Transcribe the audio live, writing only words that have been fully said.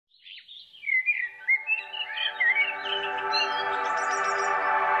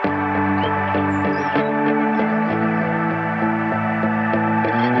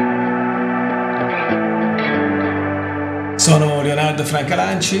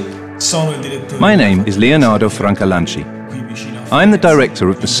My name is Leonardo Francalanci. I am the director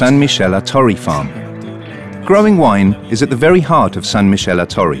of the San Michele Torri farm. Growing wine is at the very heart of San Michele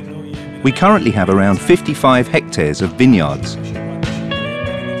Torri. We currently have around 55 hectares of vineyards.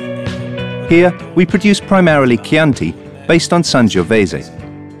 Here, we produce primarily Chianti based on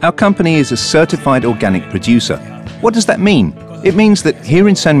Sangiovese. Our company is a certified organic producer. What does that mean? It means that here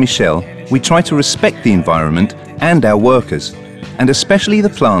in San Michele, we try to respect the environment and our workers, and especially the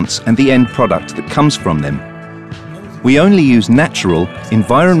plants and the end product that comes from them. We only use natural,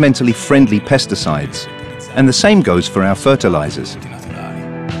 environmentally friendly pesticides, and the same goes for our fertilizers.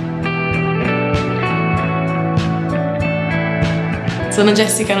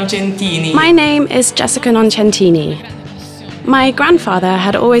 My name is Jessica Noncentini. My grandfather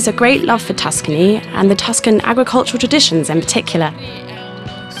had always a great love for Tuscany and the Tuscan agricultural traditions in particular.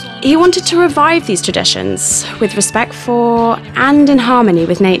 He wanted to revive these traditions with respect for and in harmony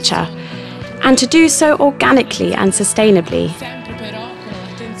with nature, and to do so organically and sustainably.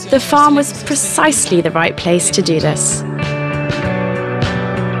 The farm was precisely the right place to do this.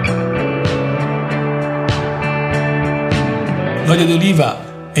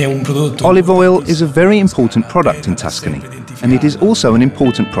 Olive oil is a very important product in Tuscany, and it is also an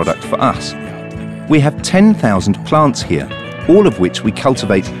important product for us. We have 10,000 plants here, all of which we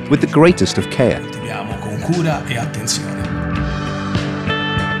cultivate with the greatest of care.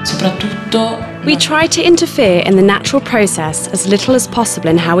 We try to interfere in the natural process as little as possible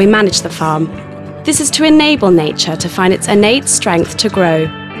in how we manage the farm. This is to enable nature to find its innate strength to grow.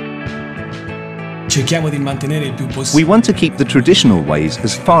 We want to keep the traditional ways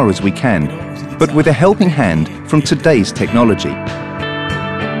as far as we can, but with a helping hand from today's technology.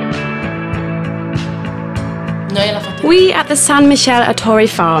 We at the San Michele Torri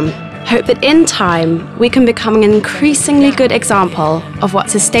farm hope that in time we can become an increasingly good example of what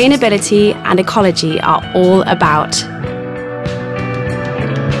sustainability and ecology are all about.